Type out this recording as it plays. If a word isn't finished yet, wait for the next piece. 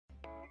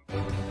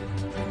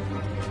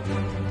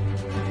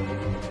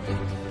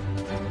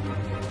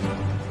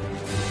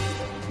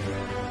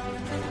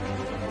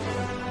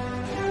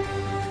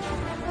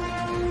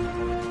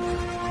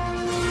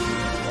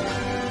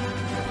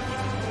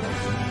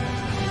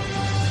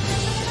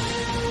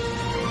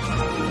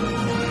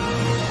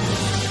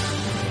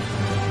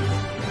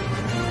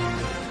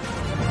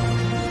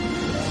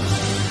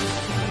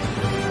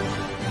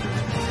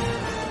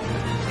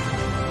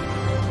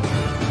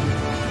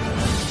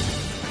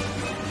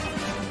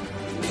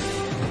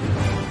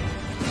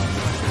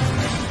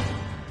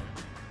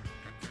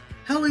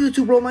Hello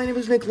YouTube world, my name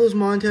is Nicholas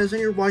Montez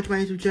and you're watching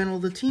my YouTube channel,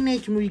 The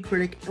Teenage Movie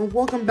Critic, and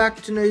welcome back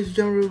to today's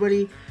channel,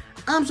 everybody.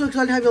 I'm so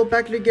excited to have you all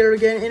back together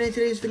again, and in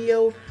today's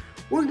video,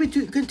 we're going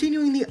to be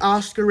continuing the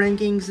Oscar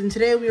rankings, and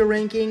today we are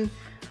ranking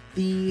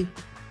the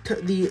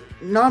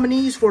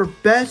nominees for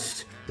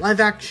Best Live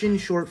Action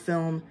Short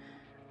Film.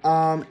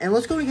 And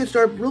let's go and get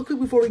started. Real quick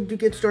before we do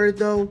get started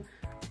though,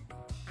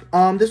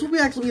 this will be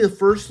actually the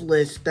first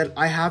list that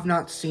I have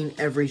not seen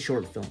every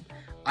short film.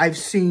 I've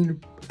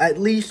seen at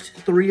least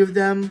 3 of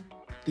them.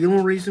 The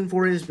only reason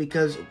for it is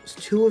because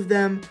 2 of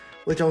them,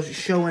 which I'll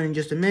show in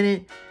just a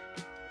minute,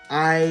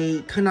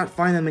 I could not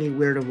find them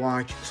anywhere to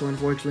watch, so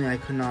unfortunately I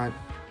could not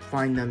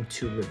find them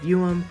to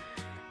review them.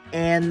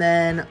 And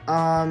then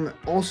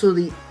also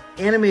the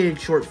animated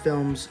short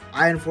films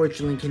I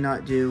unfortunately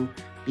cannot do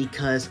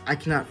because I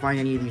cannot find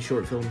any of these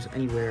short films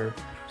anywhere.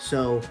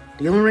 So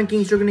the only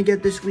rankings you're going to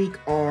get this week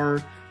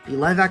are the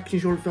live action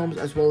short films,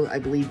 as well as I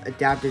believe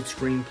adapted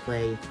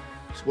screenplay,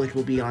 which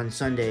will be on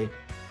Sunday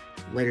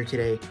later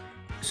today.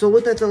 So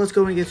with that said, let's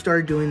go and get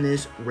started doing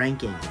this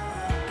ranking.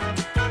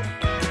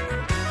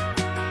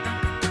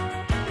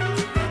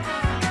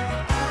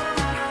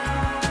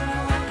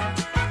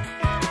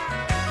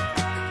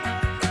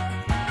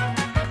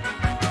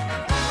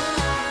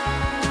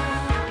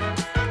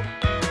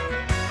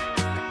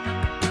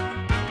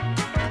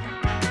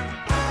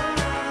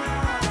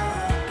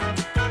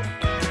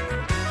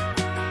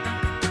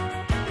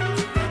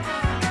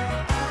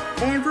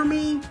 And for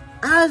me,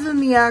 as in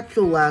the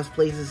actual last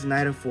place is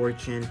Night of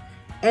Fortune.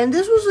 And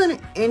this was an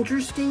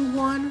interesting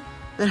one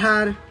that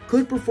had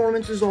good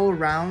performances all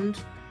around.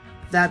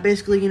 That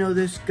basically, you know,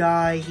 this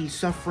guy, he's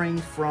suffering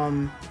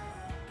from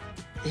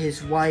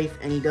his wife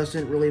and he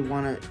doesn't really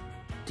want to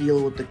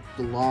deal with the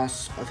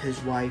loss of his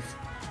wife.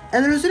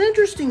 And there's an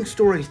interesting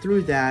story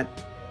through that.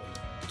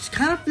 It just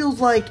kind of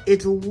feels like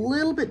it's a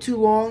little bit too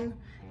long,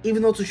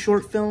 even though it's a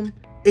short film.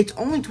 It's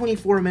only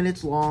 24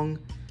 minutes long.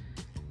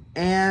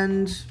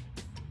 And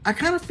I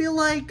kind of feel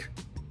like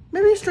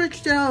maybe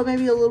stretched it out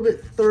maybe a little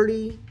bit,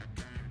 30,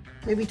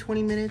 maybe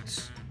 20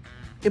 minutes.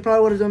 It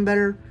probably would have done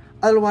better.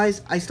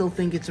 Otherwise, I still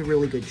think it's a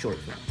really good short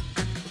film.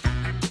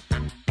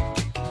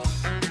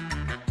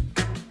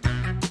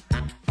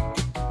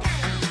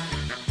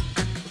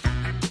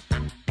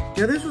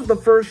 Now, this was the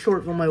first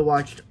short film I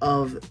watched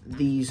of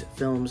these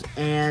films,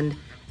 and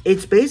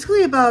it's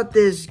basically about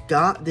this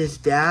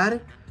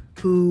dad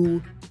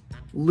who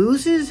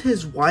loses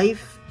his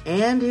wife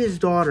and his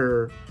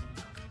daughter.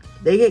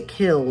 They get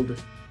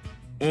killed.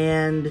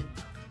 And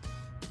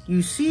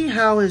you see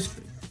how his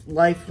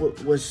life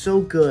was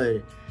so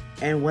good,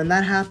 and when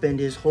that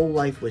happened, his whole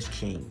life was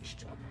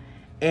changed.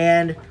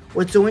 And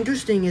what's so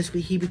interesting is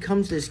he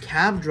becomes this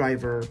cab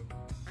driver,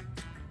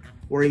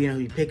 where, you know,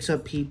 he picks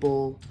up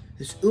people,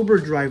 this Uber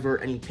driver,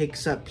 and he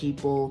picks up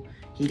people.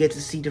 He gets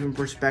to see different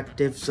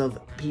perspectives of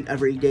people's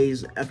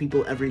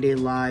everyday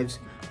lives,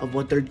 of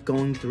what they're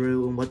going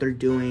through and what they're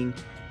doing.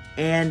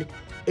 And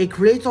it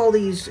creates all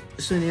these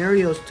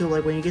scenarios to,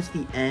 like, when you get to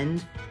the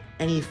end,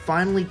 and he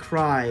finally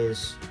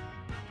cries,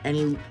 and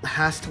he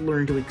has to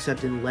learn to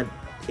accept and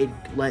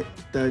let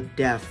the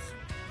death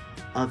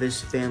of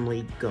his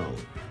family go.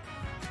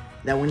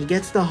 That when he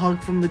gets the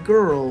hug from the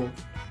girl,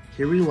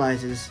 he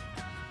realizes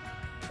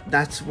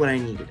that's what I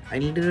needed. I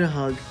needed a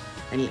hug,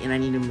 and I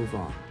need to move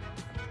on.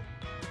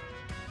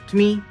 To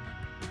me,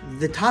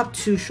 the top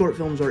 2 short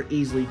films are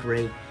easily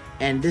great,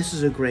 and this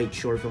is a great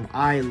short film.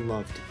 I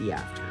loved The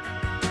After.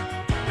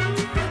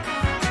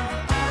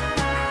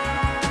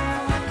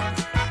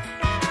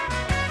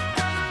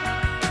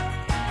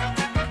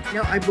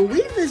 Now, I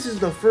believe this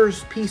is the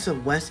first piece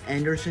of Wes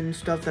Anderson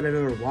stuff that I've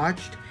ever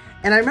watched,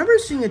 and I remember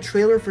seeing a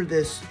trailer for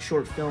this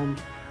short film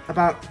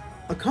about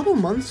a couple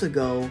months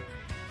ago,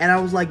 and I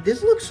was like,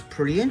 this looks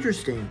pretty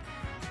interesting.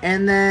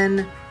 And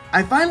then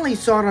I finally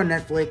saw it on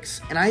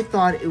Netflix, and I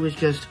thought it was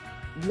just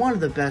one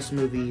of the best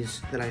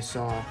movies that I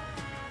saw.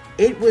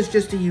 It was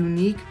just a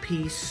unique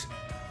piece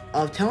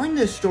of telling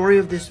the story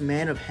of this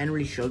man, of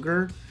Henry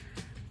Sugar,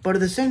 but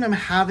at the same time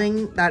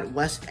having that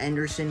Wes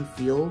Anderson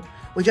feel.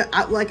 Which,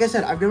 like I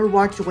said, I've never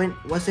watched a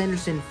Wes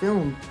Anderson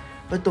film,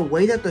 but the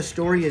way that the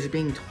story is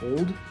being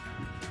told,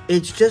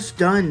 it's just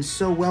done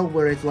so well,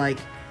 where it's like,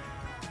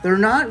 they're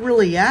not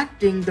really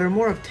acting, they're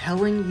more of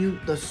telling you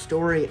the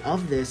story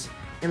of this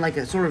in like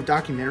a sort of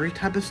documentary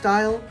type of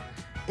style,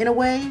 in a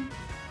way.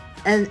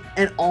 And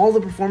all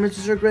the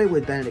performances are great,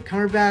 with Benedict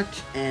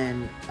Cumberbatch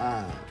and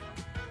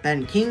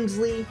Ben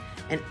Kingsley,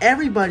 and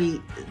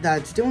everybody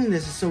that's doing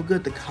this is so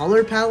good. The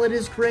color palette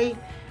is great,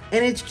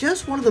 and it's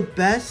just one of the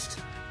best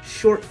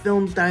short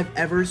films that I've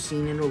ever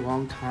seen in a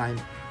long time.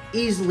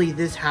 Easily,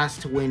 this has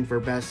to win for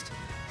best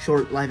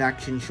live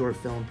action short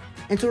film.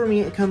 And so for me,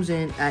 it comes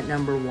in at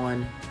number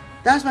 1.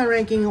 That's my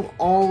ranking of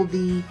all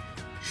the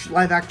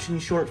live action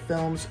short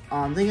films.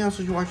 Thank you guys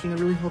for watching. I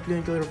really hope you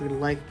enjoyed. Don't forget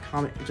to like,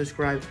 comment, and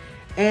subscribe.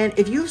 And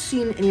if you've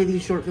seen any of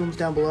these short films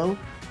down below,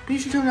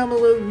 please tell me down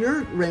below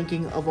your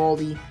ranking of all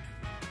the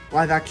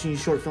live action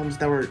short films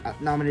that were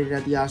nominated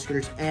at the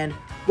Oscars, and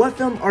what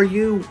film are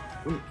you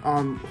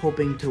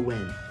hoping to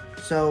win.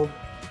 So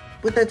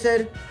with that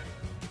said,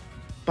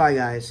 bye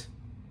guys.